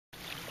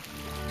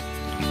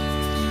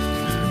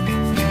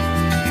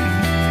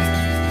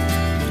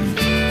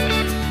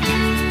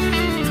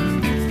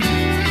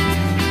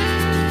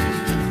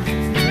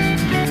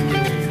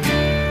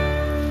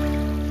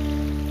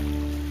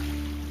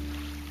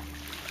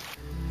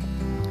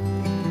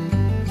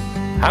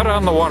Out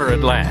on the water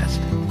at last.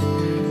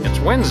 It's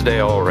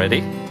Wednesday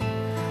already,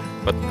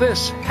 but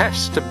this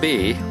has to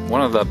be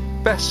one of the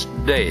best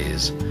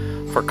days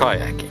for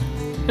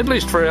kayaking, at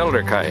least for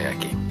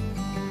ElderKayaking.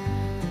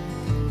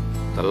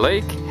 The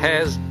lake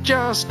has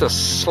just a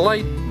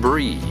slight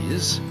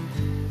breeze.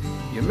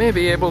 You may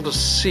be able to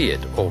see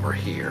it over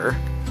here,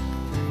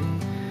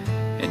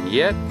 and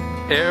yet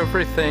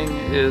everything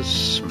is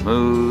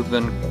smooth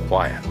and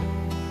quiet.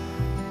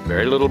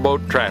 Very little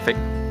boat traffic,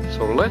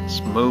 so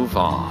let's move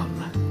on.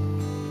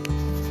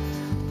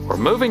 We're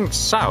moving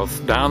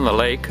south down the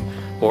lake,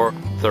 or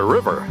the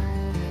river,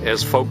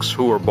 as folks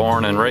who were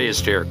born and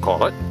raised here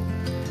call it,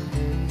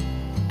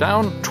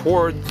 down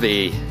toward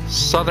the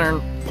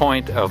southern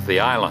point of the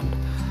island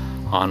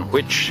on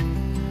which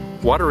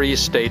Wateree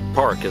State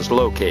Park is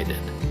located.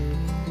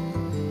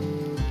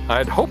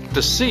 I'd hoped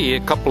to see a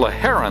couple of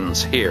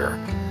herons here,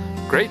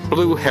 great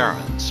blue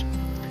herons.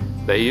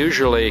 They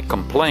usually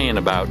complain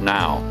about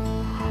now.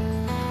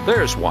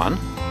 There's one.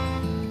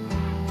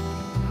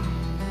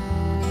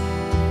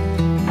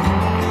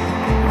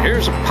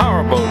 Here's a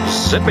powerboat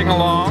zipping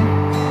along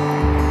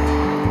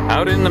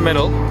out in the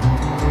middle.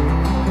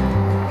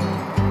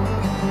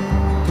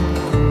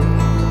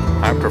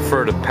 I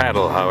prefer to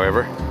paddle,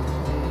 however.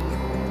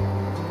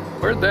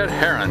 Where'd that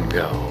heron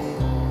go?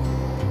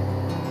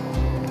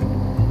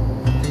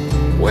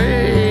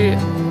 Way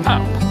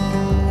up.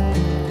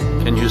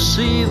 Can you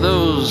see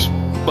those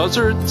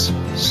buzzards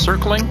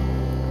circling?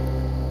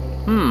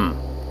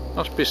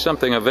 Must be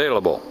something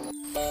available.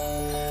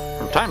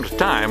 From time to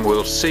time,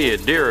 we'll see a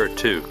deer or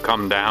two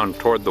come down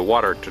toward the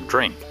water to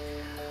drink.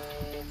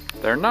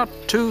 They're not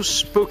too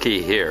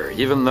spooky here,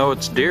 even though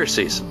it's deer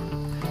season.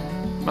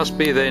 Must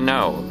be they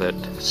know that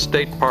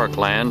state park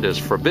land is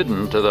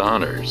forbidden to the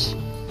hunters.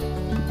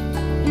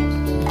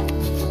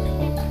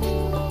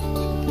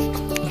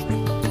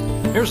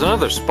 Here's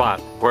another spot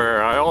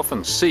where I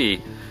often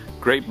see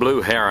great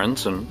blue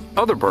herons and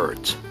other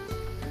birds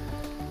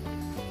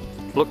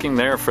looking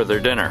there for their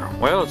dinner.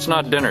 Well, it's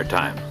not dinner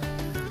time,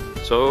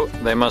 so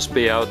they must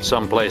be out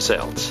someplace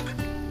else.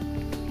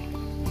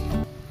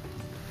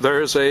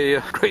 There's a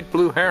great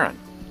blue heron.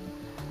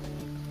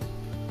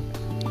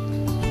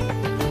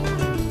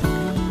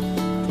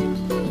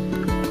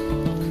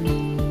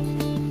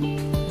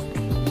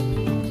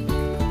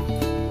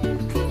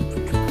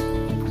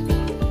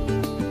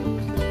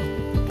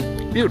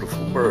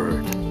 Beautiful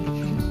bird.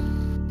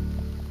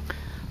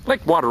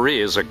 Lake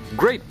Wateree is a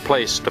great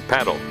place to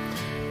paddle,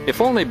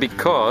 if only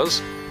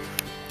because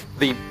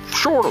the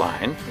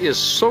shoreline is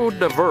so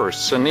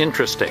diverse and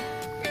interesting,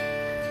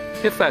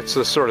 if that's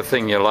the sort of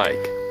thing you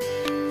like.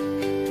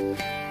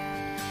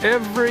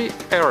 Every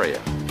area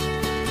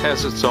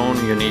has its own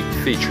unique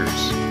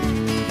features.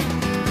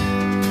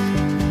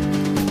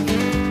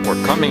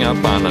 We're coming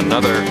up on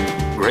another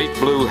great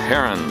blue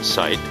heron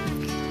site.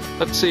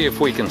 Let's see if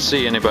we can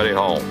see anybody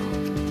home.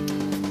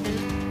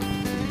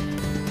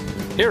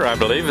 Here, I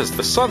believe, is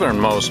the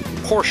southernmost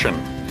portion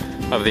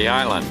of the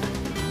island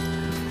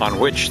on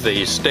which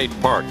the state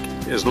park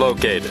is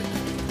located.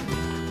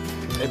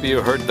 Maybe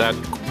you heard that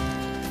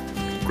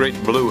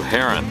great blue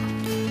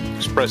heron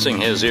expressing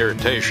his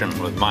irritation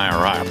with my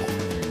arrival.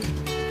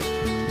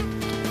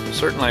 They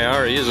certainly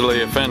are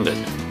easily offended.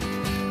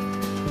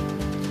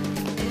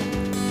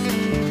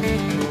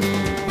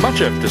 Much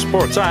of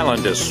Desport's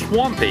Island is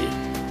swampy,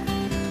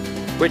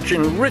 which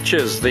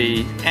enriches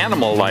the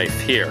animal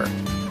life here.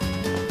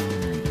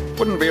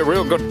 Wouldn't be a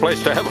real good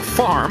place to have a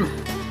farm,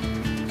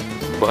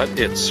 but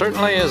it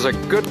certainly is a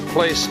good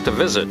place to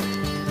visit.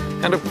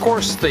 And of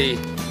course, the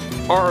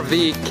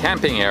RV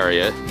camping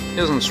area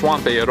isn't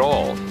swampy at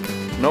all.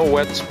 No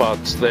wet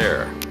spots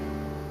there.